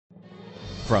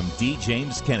from D.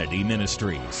 James Kennedy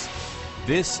Ministries.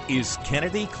 This is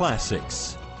Kennedy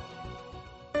Classics.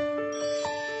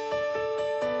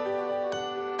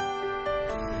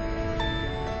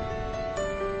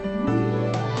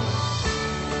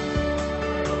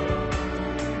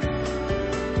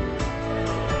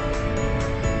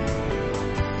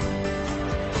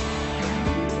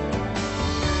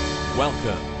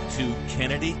 Welcome to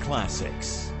Kennedy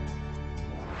Classics.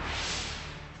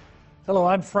 Hello,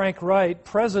 I'm Frank Wright,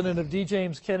 president of D.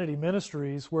 James Kennedy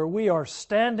Ministries, where we are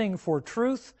standing for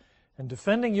truth and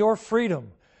defending your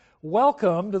freedom.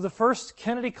 Welcome to the first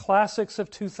Kennedy Classics of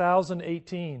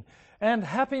 2018, and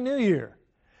Happy New Year.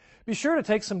 Be sure to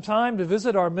take some time to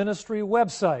visit our ministry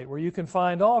website, where you can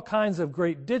find all kinds of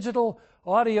great digital,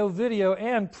 audio, video,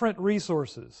 and print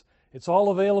resources. It's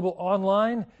all available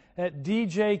online at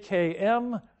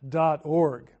djkm.org.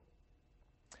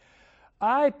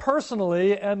 I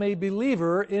personally am a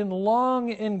believer in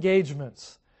long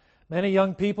engagements. Many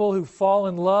young people who fall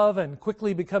in love and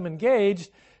quickly become engaged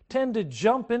tend to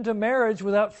jump into marriage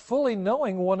without fully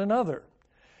knowing one another.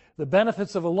 The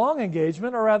benefits of a long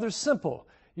engagement are rather simple.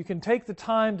 You can take the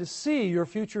time to see your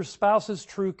future spouse's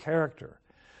true character.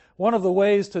 One of the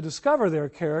ways to discover their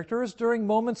character is during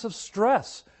moments of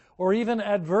stress or even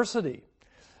adversity.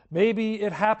 Maybe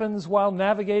it happens while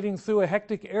navigating through a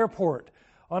hectic airport,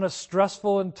 on a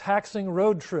stressful and taxing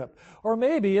road trip, or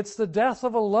maybe it's the death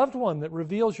of a loved one that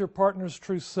reveals your partner's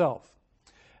true self.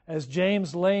 As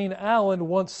James Lane Allen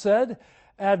once said,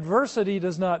 adversity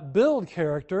does not build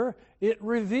character, it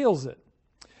reveals it.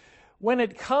 When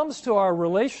it comes to our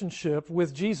relationship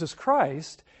with Jesus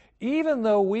Christ, even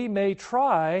though we may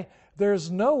try,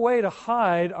 there's no way to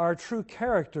hide our true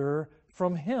character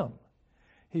from Him.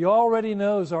 He already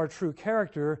knows our true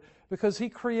character because He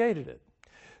created it.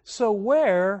 So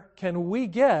where can we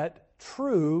get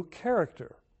true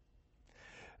character?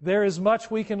 There is much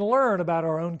we can learn about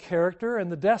our own character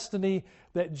and the destiny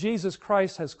that Jesus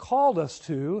Christ has called us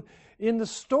to in the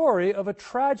story of a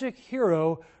tragic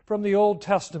hero from the Old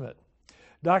Testament.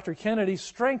 Dr. Kennedy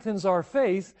strengthens our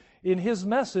faith in his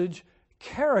message,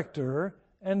 Character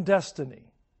and Destiny.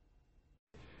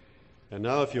 And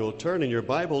now if you'll turn in your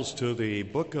Bibles to the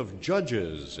book of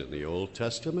Judges in the Old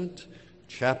Testament,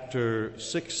 chapter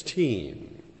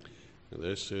 16.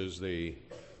 This is the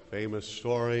famous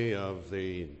story of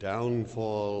the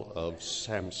downfall of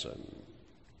Samson.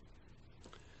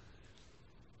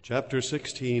 Chapter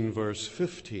 16, verse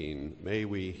 15, may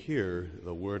we hear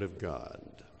the word of God.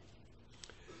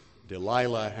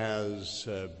 Delilah has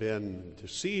been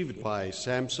deceived by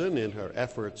Samson in her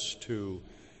efforts to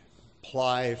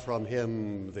pry from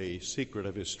him the secret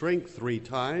of his strength 3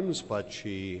 times, but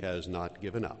she has not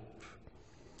given up.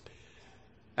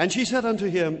 And she said unto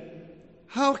him,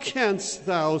 How canst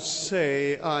thou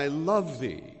say, I love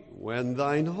thee, when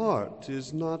thine heart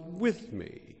is not with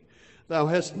me? Thou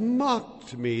hast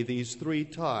mocked me these 3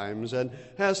 times, and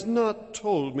hast not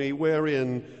told me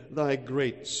wherein thy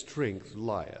great strength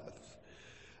lieth.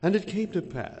 And it came to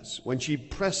pass, when she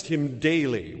pressed him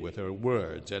daily with her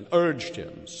words, and urged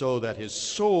him, so that his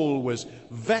soul was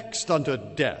vexed unto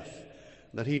death,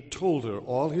 that he told her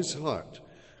all his heart,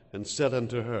 and said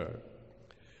unto her,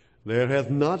 There hath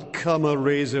not come a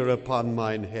razor upon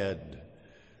mine head,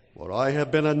 for I have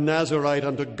been a Nazarite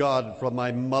unto God from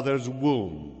my mother's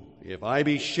womb. If I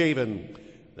be shaven,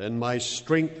 then my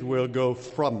strength will go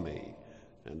from me,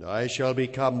 and I shall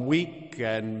become weak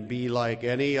and be like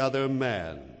any other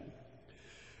man.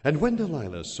 And when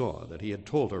Delilah saw that he had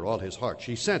told her all his heart,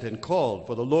 she sent and called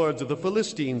for the lords of the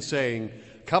Philistines, saying,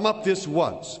 Come up this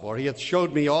once, for he hath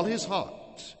showed me all his heart.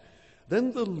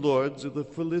 Then the lords of the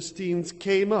Philistines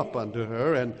came up unto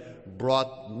her, and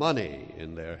brought money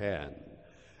in their hand.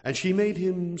 And she made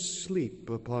him sleep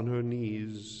upon her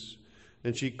knees.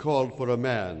 And she called for a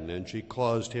man, and she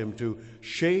caused him to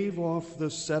shave off the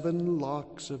 7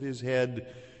 locks of his head.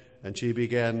 And she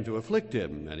began to afflict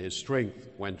him, and his strength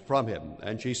went from him.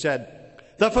 And she said,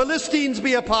 The Philistines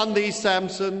be upon thee,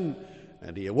 Samson.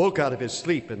 And he awoke out of his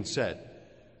sleep and said,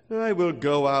 I will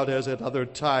go out as at other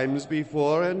times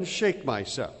before, and shake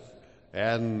myself.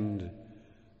 And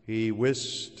he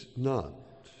wist not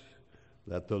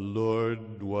that the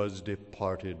Lord was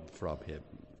departed from him.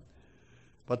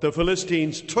 But the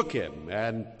Philistines took him,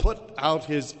 and put out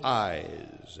his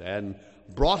eyes, and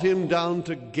brought him down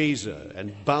to Gaza,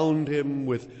 and bound him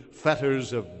with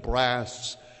fetters of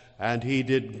brass, and he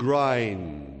did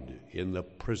grind in the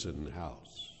prison house.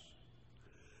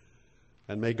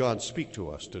 And may God speak to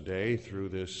us today through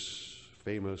this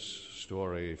famous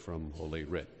story from Holy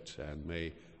Writ, and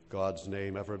may God's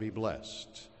name ever be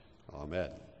blessed. Amen.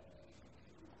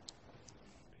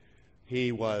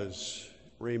 He was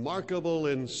remarkable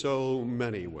in so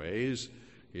many ways.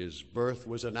 His birth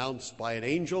was announced by an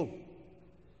angel.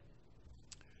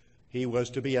 He was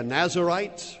to be a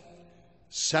Nazirite,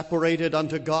 separated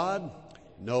unto God.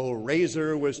 No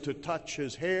razor was to touch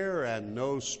his hair, and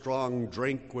no strong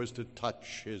drink was to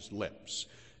touch his lips.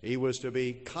 He was to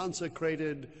be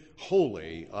consecrated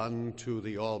holy unto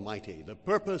the Almighty. The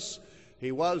purpose,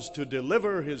 he was to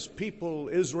deliver his people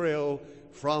Israel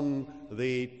from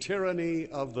the tyranny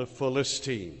of the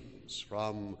Philistines,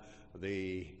 from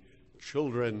the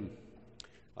children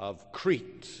of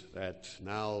Crete that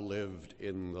now lived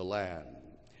in the land.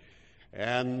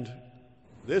 And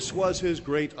this was his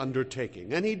great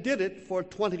undertaking, and he did it for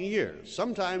 20 years.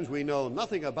 Sometimes we know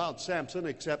nothing about Samson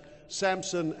except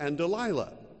Samson and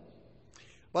Delilah.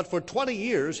 But for 20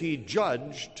 years he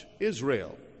judged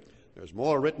Israel. There's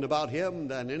more written about him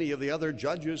than any of the other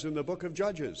judges in the book of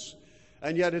Judges.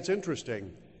 And yet it's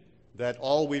interesting that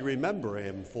all we remember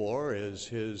him for is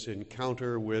his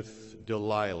encounter with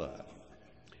Delilah.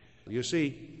 You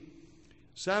see,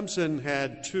 Samson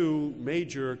had two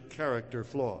major character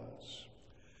flaws.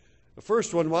 The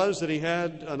first one was that he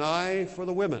had an eye for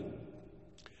the women.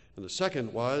 And the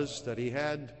second was that he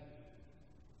had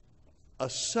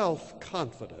a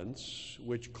self-confidence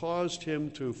which caused him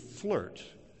to flirt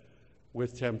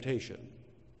with temptation.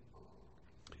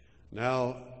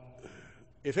 Now,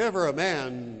 if ever a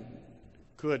man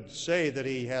could say that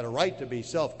he had a right to be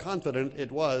self-confident,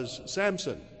 it was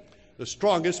Samson, the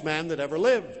strongest man that ever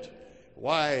lived.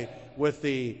 Why, with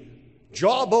the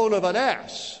jawbone of an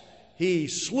ass, he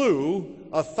slew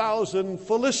 1,000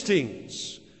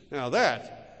 Philistines. Now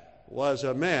that was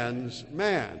a man's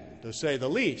man, to say the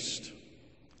least.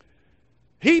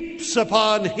 Heaps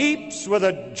upon heaps, with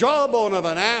a jawbone of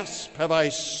an asp, have I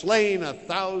slain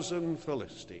 1,000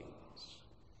 Philistines.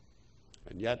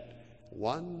 And yet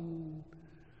one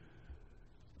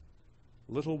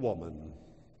little woman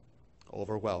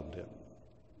overwhelmed him.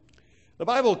 The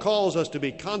Bible calls us to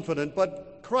be confident,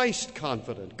 but Christ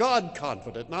confident, God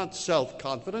confident, not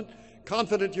self-confident.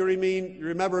 Confident, you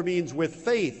remember, means with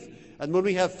faith. And when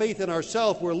we have faith in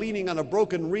ourselves, we're leaning on a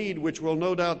broken reed which will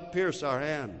no doubt pierce our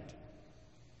hand.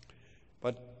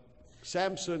 But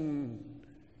Samson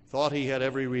thought he had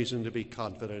every reason to be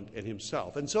confident in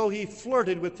himself. And so he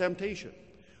flirted with temptation.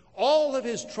 All of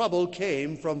his trouble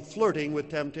came from flirting with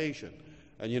temptation.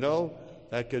 And you know,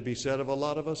 that could be said of a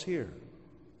lot of us here.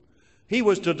 He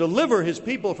was to deliver his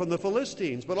people from the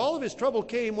Philistines, but all of his trouble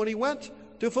came when he went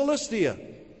to Philistia.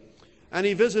 And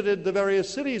he visited the various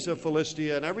cities of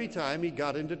Philistia, and every time he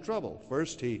got into trouble.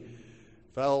 First, he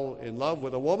fell in love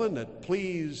with a woman that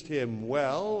pleased him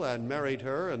well and married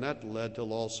her, and that led to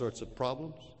all sorts of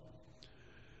problems.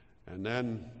 And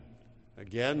then,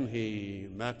 again, he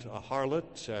met a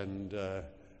harlot, and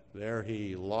there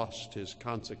he lost his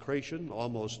consecration,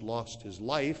 almost lost his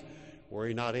life. Were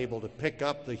he not able to pick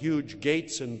up the huge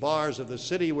gates and bars of the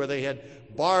city where they had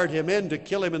barred him in to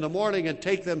kill him in the morning and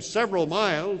take them several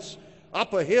miles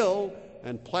up a hill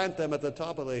and plant them at the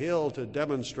top of the hill to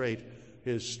demonstrate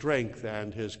his strength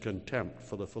and his contempt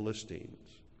for the Philistines.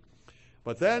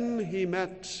 But then he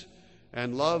met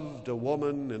and loved a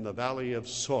woman in the valley of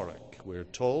Sorek, we're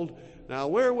told. Now,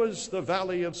 where was the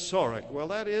valley of Sorek? Well,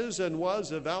 that is and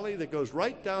was a valley that goes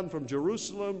right down from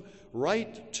Jerusalem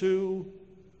right to,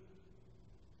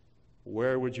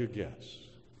 where would you guess?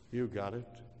 You got it.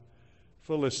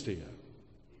 Philistia.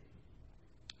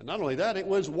 And not only that, it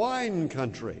was wine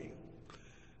country.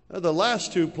 The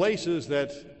last two places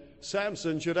that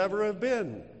Samson should ever have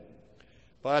been.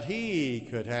 But he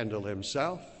could handle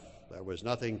himself. There was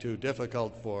nothing too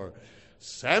difficult for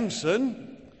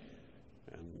Samson,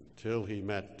 until he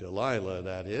met Delilah,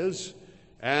 that is.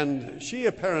 And she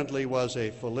apparently was a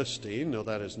Philistine, though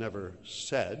that is never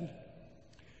said.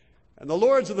 And the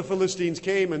lords of the Philistines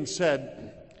came and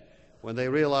said, when they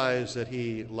realized that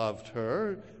he loved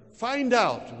her, "Find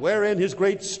out wherein his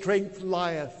great strength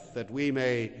lieth, that we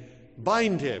may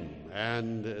bind him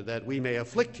and that we may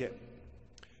afflict him."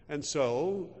 And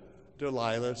so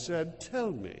Delilah said,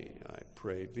 "Tell me, I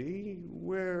pray thee,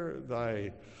 where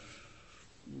thy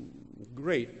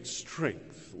great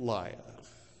strength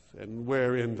lieth, and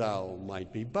wherein thou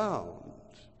might be bound."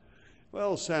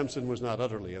 Well, Samson was not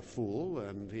utterly a fool,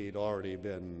 and he'd already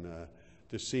been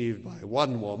deceived by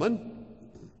one woman.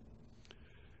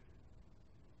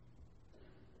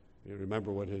 You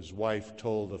remember when his wife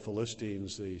told the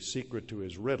Philistines the secret to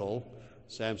his riddle,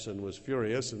 Samson was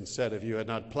furious and said, "If you had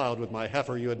not plowed with my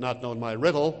heifer, you had not known my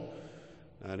riddle."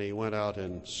 And he went out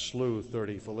and slew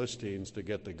 30 Philistines to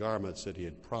get the garments that he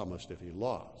had promised if he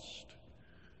lost.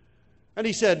 And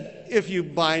he said, if you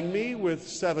bind me with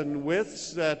 7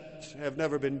 withs that have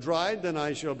never been dried, then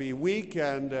I shall be weak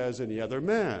and as any other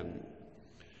man.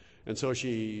 And so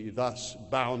she thus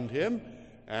bound him,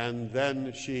 and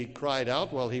then she cried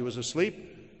out while he was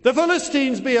asleep, the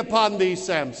Philistines be upon thee,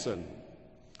 Samson.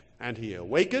 And he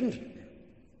awakened,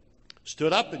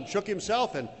 stood up and shook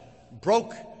himself, and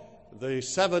broke the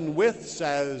 7 withs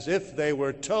as if they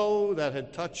were tow that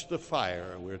had touched the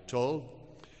fire, we're told.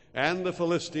 And the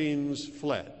Philistines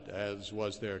fled, as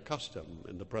was their custom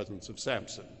in the presence of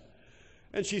Samson.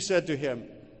 And she said to him,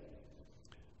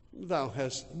 thou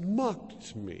hast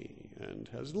mocked me and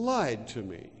hast lied to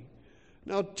me.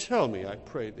 Now tell me, I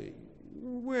pray thee,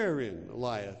 wherein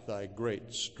lieth thy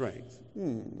great strength?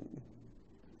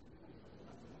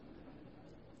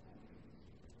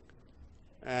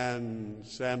 And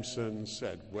Samson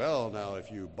said, well, now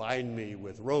if you bind me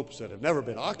with ropes that have never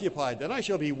been occupied, then I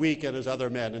shall be weak and as other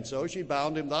men. And so she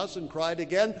bound him thus and cried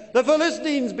again, the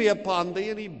Philistines be upon thee.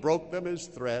 And he broke them as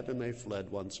thread, and they fled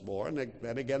once more, and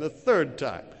then again a third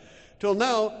time. Till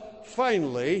now,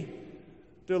 finally,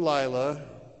 Delilah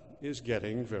is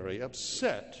getting very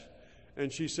upset.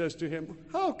 And she says to him,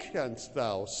 how canst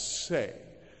thou say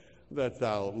that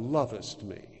thou lovest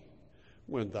me,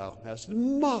 when thou hast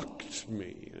mocked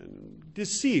me and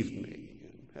deceived me,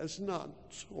 and hast not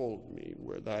told me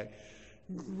where thy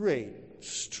great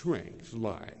strength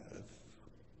lieth?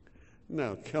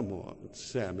 Now come on,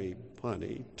 Sammy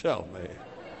Punny, tell me.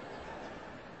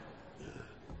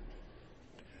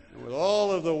 And with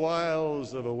all of the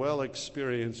wiles of a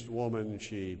well-experienced woman,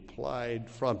 she plied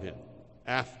from him.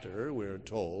 After, we're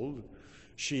told,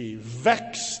 she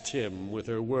vexed him with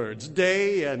her words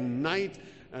day and night,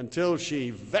 until she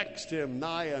vexed him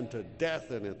nigh unto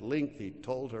death, and at length he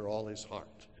told her all his heart.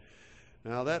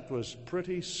 Now that was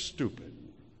pretty stupid.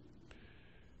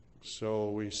 So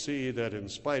we see that in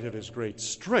spite of his great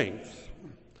strength,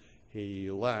 he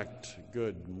lacked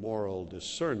good moral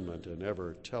discernment in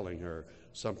ever telling her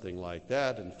something like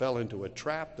that, and fell into a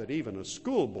trap that even a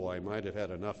schoolboy might have had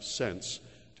enough sense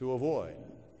to avoid.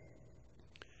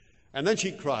 And then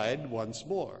she cried once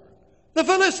more, the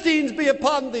Philistines be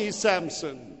upon thee,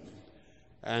 Samson.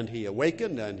 And he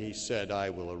awakened, and he said, I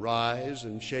will arise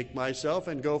and shake myself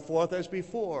and go forth as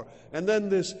before. And then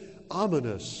this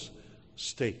ominous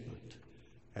statement,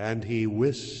 and he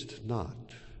wist not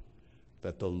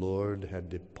that the Lord had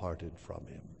departed from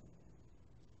him.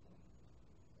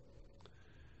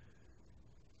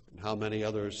 And how many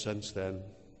others since then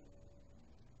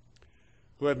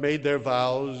who have made their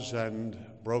vows and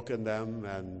broken them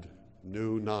and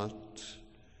knew not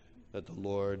that the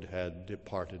Lord had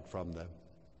departed from them.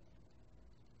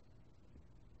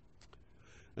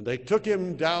 And they took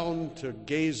him down to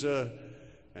Gaza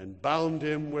and bound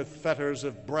him with fetters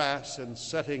of brass and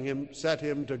set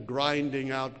him to grinding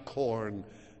out corn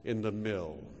in the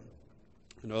mill.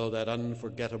 You know that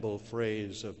unforgettable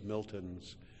phrase of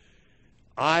Milton's,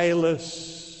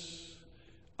 eyeless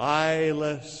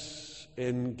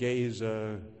in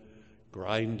Gaza,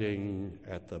 grinding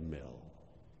at the mill.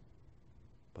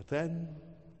 But then,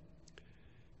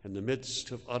 in the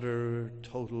midst of utter,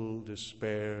 total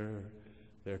despair,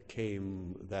 there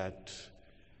came that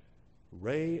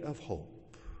ray of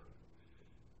hope.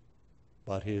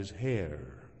 But his hair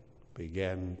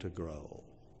began to grow.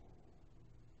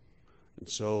 And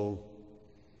so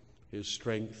his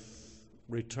strength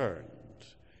returned.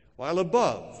 While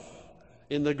above,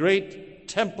 in the great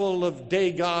temple of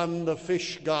Dagon, the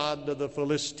fish god of the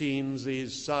Philistines,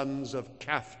 these sons of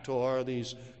Caphtor,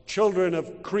 these children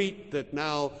of Crete that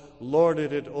now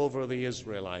lorded it over the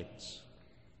Israelites.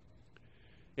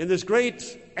 In this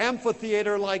great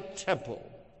amphitheater-like temple,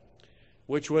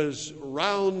 which was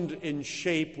round in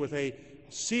shape with a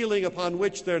ceiling upon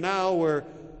which there now were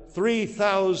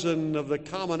 3,000 of the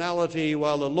commonalty,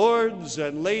 while the lords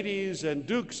and ladies and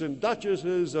dukes and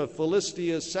duchesses of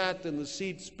Philistia sat in the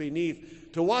seats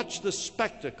beneath to watch the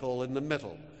spectacle in the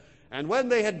middle. And when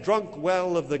they had drunk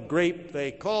well of the grape,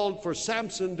 they called for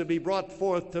Samson to be brought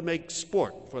forth to make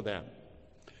sport for them.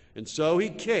 And so he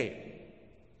came.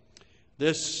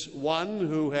 This one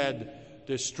who had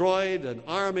destroyed an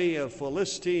army of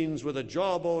Philistines with a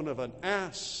jawbone of an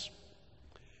ass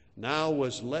now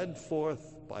was led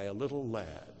forth by a little lad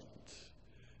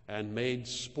and made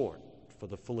sport for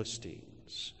the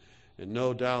Philistines. And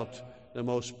no doubt the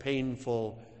most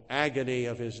painful agony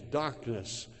of his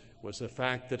darkness was the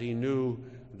fact that he knew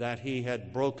that he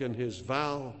had broken his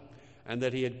vow and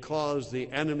that he had caused the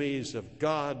enemies of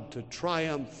God to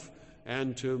triumph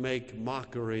and to make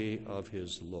mockery of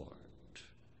his Lord.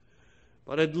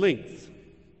 But at length,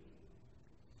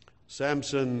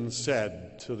 Samson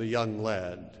said to the young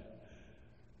lad,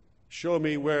 Show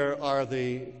me where are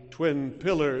the twin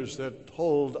pillars that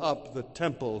hold up the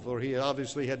temple, for he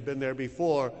obviously had been there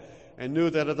before and knew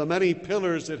that of the many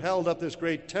pillars that held up this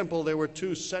great temple, there were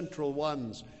two central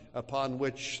ones upon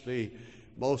which the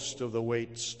most of the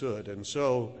weight stood. And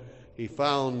so he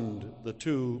found the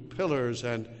two pillars,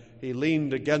 and he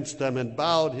leaned against them and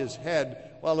bowed his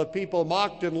head, while the people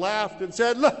mocked and laughed and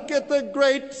said, "Look at the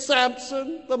great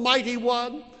Samson, the mighty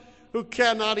one, who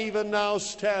cannot even now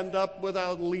stand up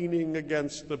without leaning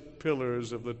against the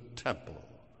pillars of the temple."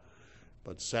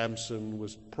 But Samson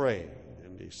was praying,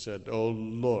 and he said, "O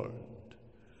Lord,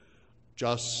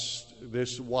 just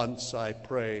this once I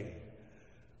pray,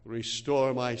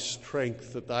 restore my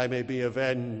strength that I may be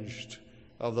avenged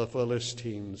of the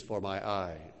Philistines for my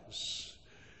eyes."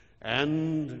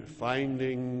 And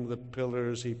finding the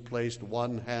pillars, he placed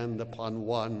one hand upon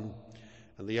one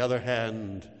and the other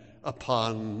hand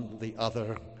upon the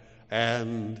other,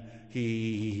 and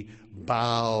he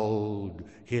bowed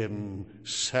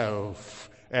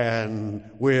himself, and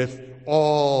with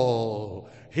all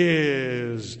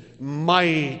his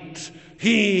might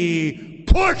he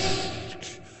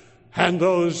pushed, and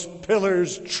those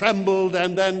pillars trembled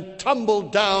and then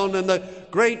tumbled down, and the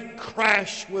great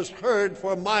crash was heard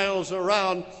for miles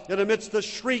around, and amidst the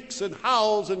shrieks and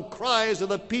howls and cries of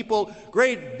the people,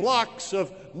 great blocks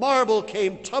of marble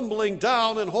came tumbling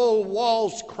down, and whole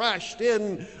walls crashed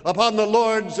in upon the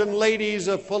lords and ladies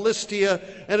of Philistia,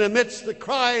 and amidst the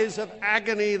cries of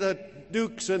agony, the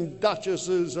dukes and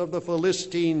duchesses of the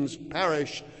Philistines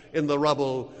perished in the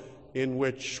rubble, in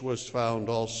which was found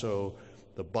also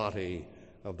the body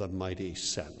of the mighty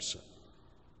Samson.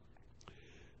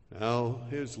 Now,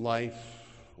 his life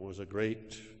was a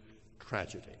great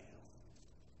tragedy.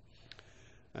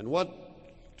 And what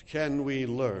can we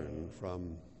learn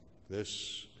from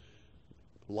this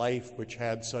life which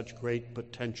had such great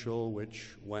potential, which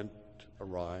went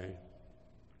awry?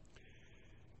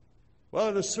 Well,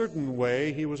 in a certain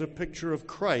way, he was a picture of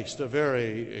Christ, a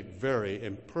very, very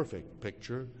imperfect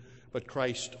picture. But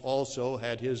Christ also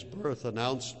had his birth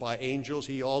announced by angels.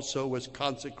 He also was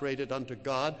consecrated unto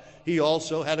God. He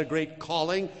also had a great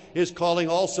calling. His calling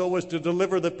also was to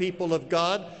deliver the people of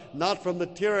God, not from the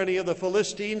tyranny of the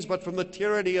Philistines, but from the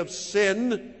tyranny of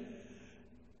sin.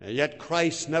 And yet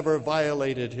Christ never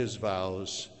violated his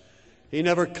vows. He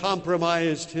never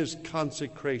compromised his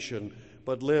consecration,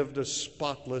 but lived a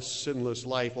spotless, sinless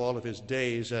life all of his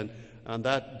days. And on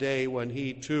that day when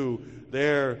he too,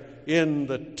 there in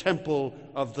the temple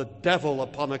of the devil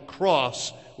upon a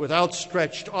cross with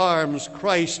outstretched arms,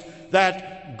 Christ,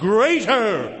 that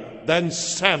greater than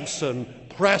Samson,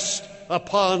 pressed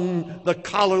upon the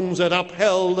columns that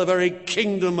upheld the very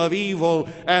kingdom of evil,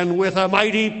 and with a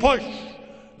mighty push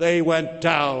they went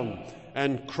down,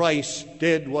 and Christ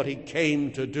did what he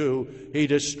came to do. He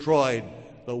destroyed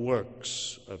the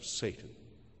works of Satan.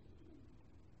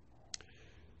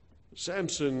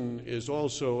 Samson is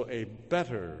also a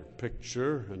better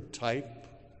picture and type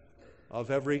of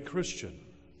every Christian.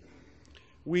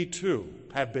 We too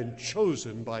have been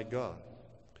chosen by God.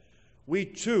 We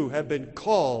too have been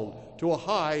called to a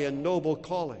high and noble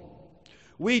calling.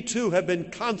 We too have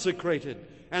been consecrated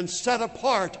and set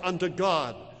apart unto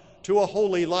God, to a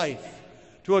holy life,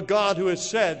 to a God who has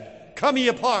said, "Come ye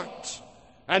apart,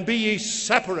 and be ye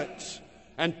separate,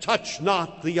 and touch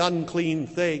not the unclean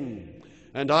thing.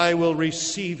 And I will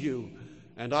receive you,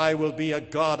 and I will be a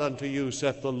God unto you,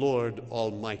 saith the Lord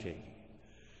Almighty."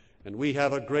 And we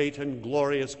have a great and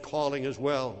glorious calling as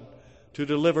well, to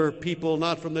deliver people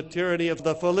not from the tyranny of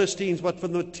the Philistines, but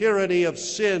from the tyranny of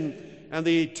sin and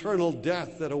the eternal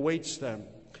death that awaits them.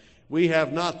 We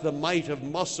have not the might of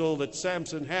muscle that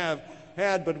Samson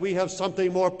had, but we have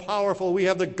something more powerful. We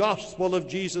have the gospel of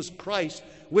Jesus Christ,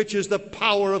 which is the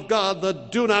power of God, the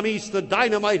dunamis, the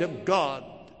dynamite of God.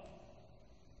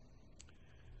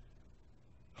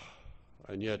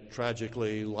 And yet,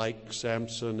 tragically, like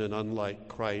Samson and unlike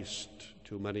Christ,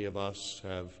 too many of us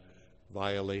have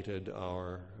violated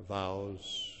our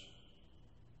vows,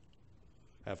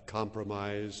 have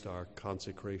compromised our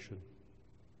consecration,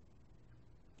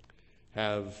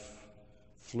 have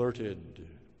flirted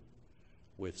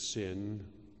with sin,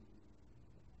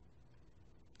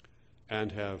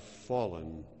 and have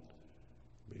fallen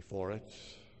before it.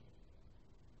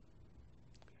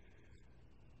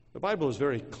 The Bible is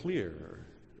very clear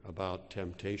about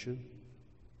temptation.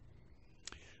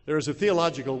 There is a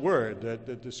theological word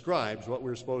that describes what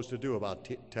we're supposed to do about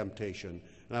temptation,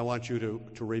 and I want you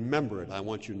to remember it. I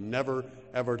want you never,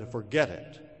 ever to forget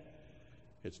it.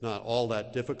 It's not all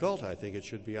that difficult. I think it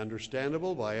should be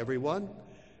understandable by everyone.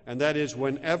 And that is,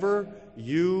 whenever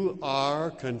you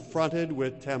are confronted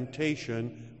with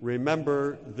temptation,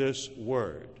 remember this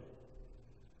word: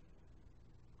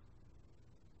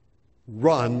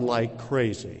 run like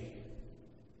crazy.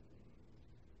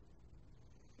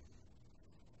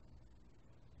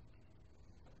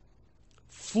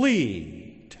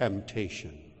 Flee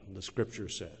temptation, the Scripture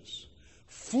says.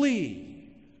 Flee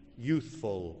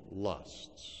youthful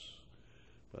lusts.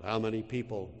 But how many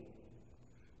people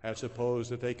have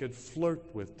supposed that they could flirt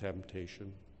with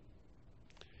temptation?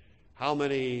 How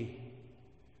many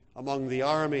among the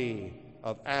army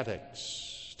of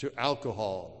addicts to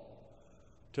alcohol,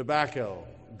 tobacco,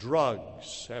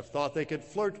 drugs have thought they could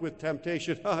flirt with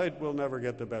temptation? It will never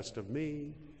get the best of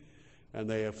me. And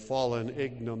they have fallen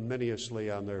ignominiously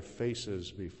on their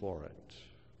faces before it.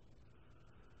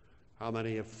 How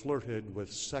many have flirted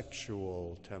with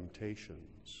sexual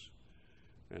temptations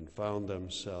and found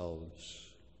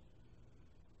themselves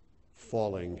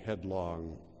falling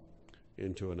headlong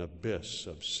into an abyss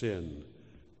of sin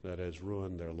that has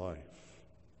ruined their life?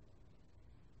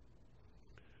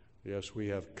 Yes, we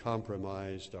have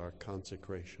compromised our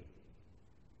consecration.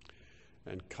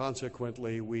 And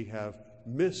consequently, we have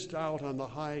missed out on the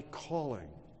high calling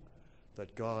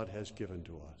that God has given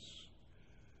to us.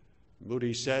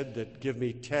 Moody said that, give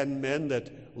me 10 men that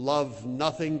love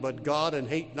nothing but God and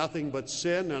hate nothing but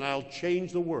sin, and I'll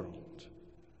change the world.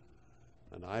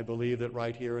 And I believe that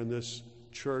right here in this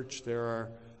church there are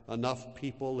enough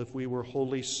people, if we were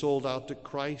wholly sold out to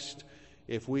Christ,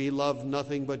 if we loved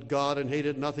nothing but God and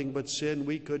hated nothing but sin,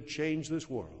 we could change this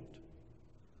world.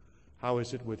 How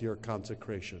is it with your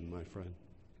consecration, my friend?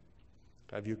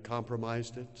 Have you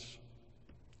compromised it?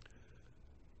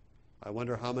 I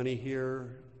wonder how many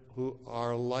here who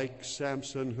are like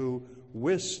Samson, who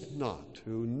wist not,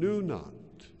 who knew not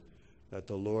that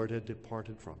the Lord had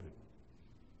departed from him.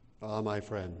 Ah, my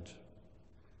friend,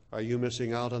 are you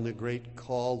missing out on the great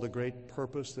call, the great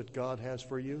purpose that God has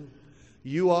for you?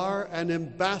 You are an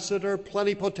ambassador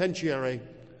plenipotentiary,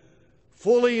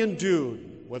 fully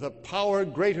endued with a power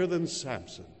greater than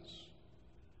Samson's,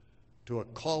 to a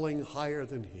calling higher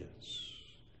than his.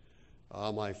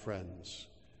 Ah, my friends,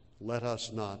 let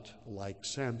us not, like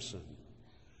Samson,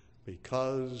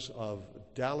 because of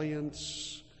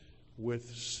dalliance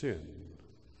with sin,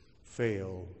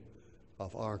 fail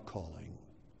of our calling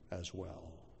as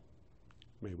well.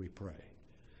 May we pray.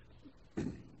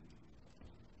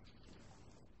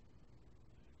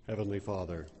 Heavenly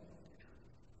Father,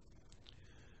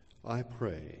 I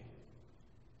pray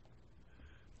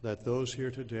that those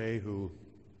here today who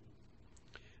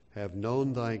have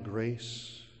known thy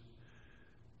grace,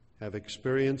 have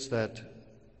experienced that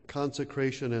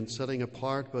consecration and setting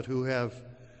apart, but who have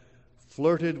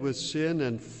flirted with sin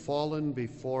and fallen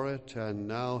before it, and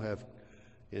now have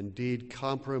indeed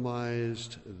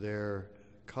compromised their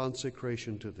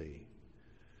consecration to thee,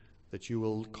 that you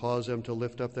will cause them to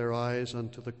lift up their eyes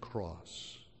unto the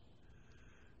cross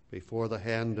before the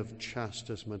hand of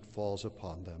chastisement falls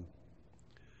upon them,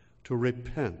 to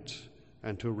repent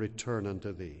and to return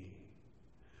unto thee,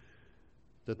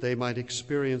 that they might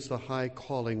experience the high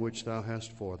calling which thou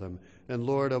hast for them. And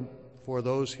Lord, for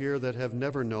those here that have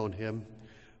never known him,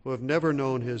 who have never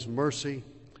known his mercy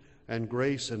and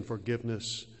grace and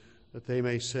forgiveness, that they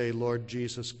may say, Lord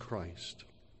Jesus Christ,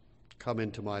 come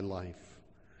into my life.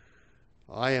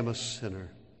 I am a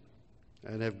sinner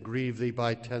and have grieved thee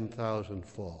by 10,000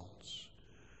 faults.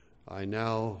 I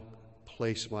now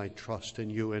place my trust in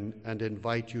you and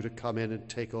invite you to come in and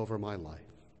take over my life.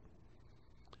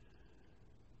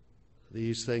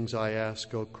 These things I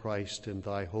ask, O Christ, in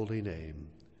thy holy name.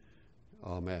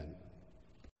 Amen.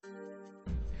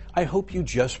 I hope you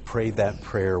just prayed that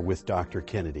prayer with Dr.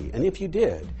 Kennedy. And if you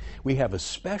did, we have a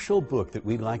special book that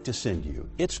we'd like to send you.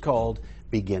 It's called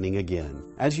Beginning Again.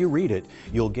 As you read it,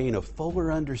 you'll gain a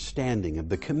fuller understanding of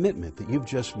the commitment that you've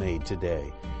just made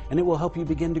today. And it will help you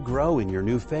begin to grow in your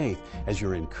new faith as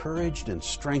you're encouraged and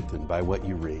strengthened by what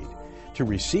you read. To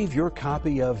receive your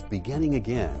copy of Beginning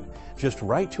Again, just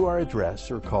write to our address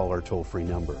or call our toll-free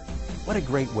number. What a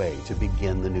great way to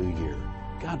begin the new year.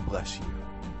 God bless you.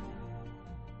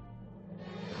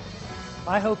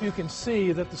 I hope you can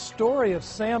see that the story of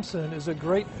Samson is a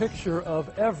great picture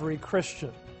of every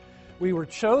Christian. We were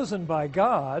chosen by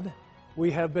God. We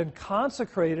have been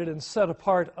consecrated and set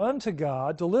apart unto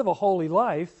God to live a holy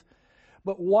life.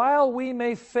 But while we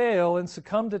may fail and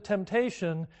succumb to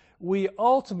temptation, we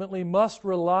ultimately must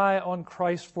rely on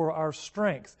Christ for our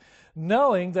strength,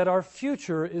 knowing that our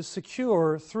future is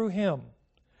secure through Him.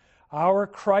 Our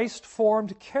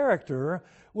Christ-formed character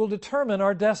will determine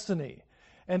our destiny.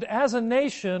 And as a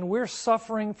nation, we're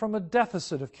suffering from a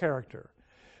deficit of character.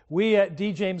 We at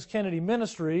D. James Kennedy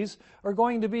Ministries are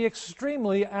going to be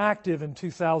extremely active in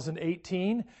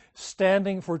 2018,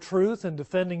 standing for truth and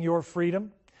defending your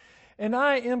freedom. And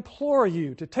I implore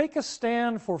you to take a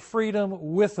stand for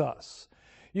freedom with us.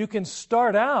 You can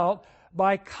start out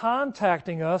by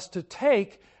contacting us to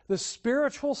take the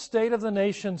Spiritual State of the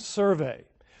Nation survey.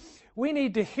 We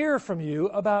need to hear from you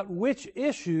about which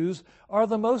issues are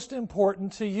the most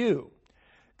important to you.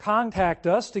 Contact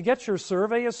us to get your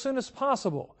survey as soon as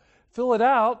possible. Fill it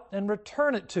out and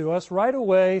return it to us right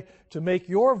away to make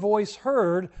your voice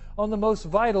heard on the most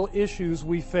vital issues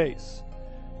we face.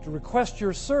 To request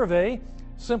your survey,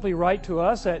 simply write to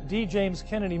us at D. James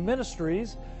Kennedy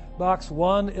Ministries, Box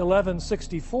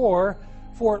 11164,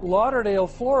 Fort Lauderdale,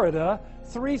 Florida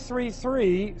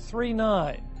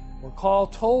 33339, or call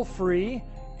toll-free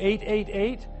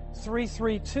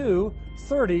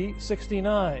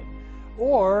 888-332-3069.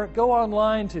 Or go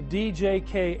online to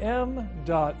djkm.org.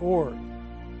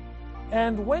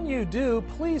 And when you do,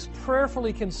 please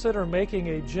prayerfully consider making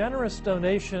a generous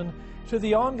donation to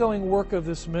the ongoing work of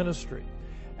this ministry.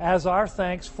 As our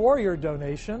thanks for your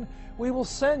donation, we will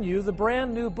send you the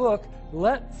brand new book,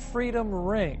 Let Freedom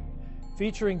Ring,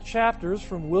 featuring chapters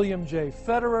from William J.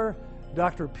 Federer,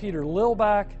 Dr. Peter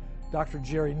Lilbach, Dr.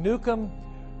 Jerry Newcomb,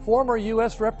 former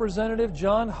U.S. Representative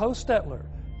John Hostetler,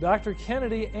 Dr.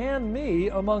 Kennedy, and me,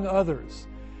 among others,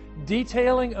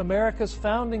 detailing America's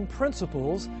founding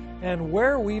principles and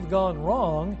where we've gone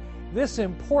wrong. This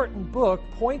important book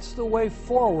points the way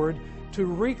forward to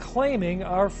reclaiming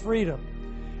our freedom.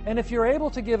 And if you're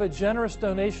able to give a generous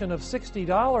donation of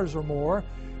 $60 or more,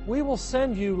 we will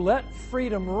send you Let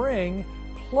Freedom Ring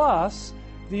plus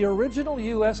the original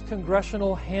U.S.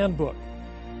 Congressional Handbook.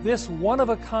 This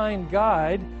one-of-a-kind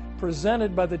guide,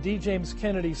 presented by the D. James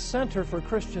Kennedy Center for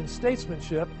Christian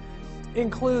Statesmanship,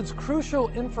 includes crucial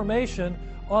information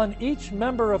on each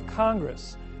member of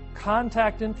Congress,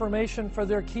 contact information for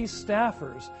their key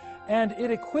staffers, and it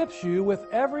equips you with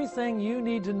everything you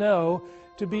need to know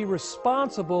to be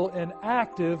responsible and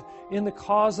active in the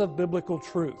cause of biblical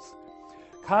truth.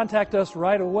 Contact us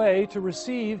right away to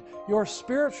receive your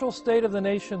Spiritual State of the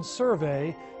Nation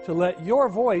survey to let your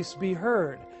voice be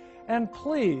heard. And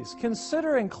please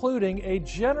consider including a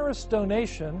generous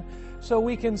donation so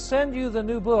we can send you the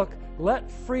new book,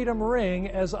 Let Freedom Ring,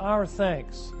 as our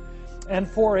thanks. And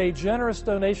for a generous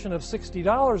donation of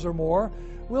 $60 or more,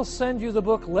 we'll send you the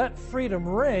book, Let Freedom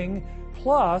Ring,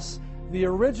 plus the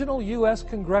original U.S.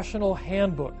 Congressional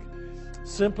Handbook.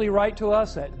 Simply write to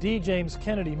us at D. James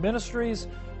Kennedy Ministries,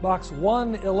 Box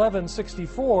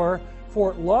 11164,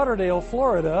 Fort Lauderdale,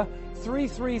 Florida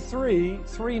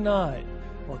 33339,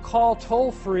 or call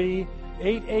toll-free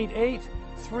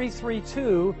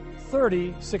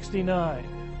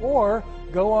 888-332-3069, or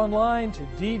go online to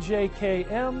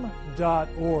djkm.org.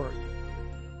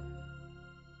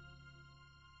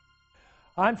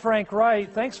 I'm Frank Wright.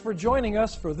 Thanks for joining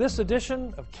us for this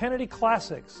edition of Kennedy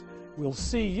Classics. We'll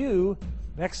see you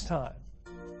next time.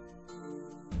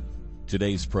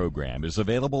 Today's program is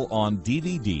available on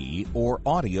DVD or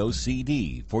audio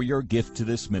CD for your gift to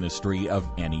this ministry of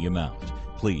any amount.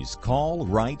 Please call,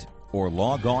 write, or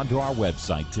log on to our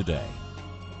website today.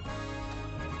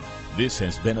 This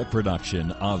has been a production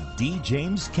of D.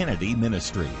 James Kennedy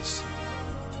Ministries.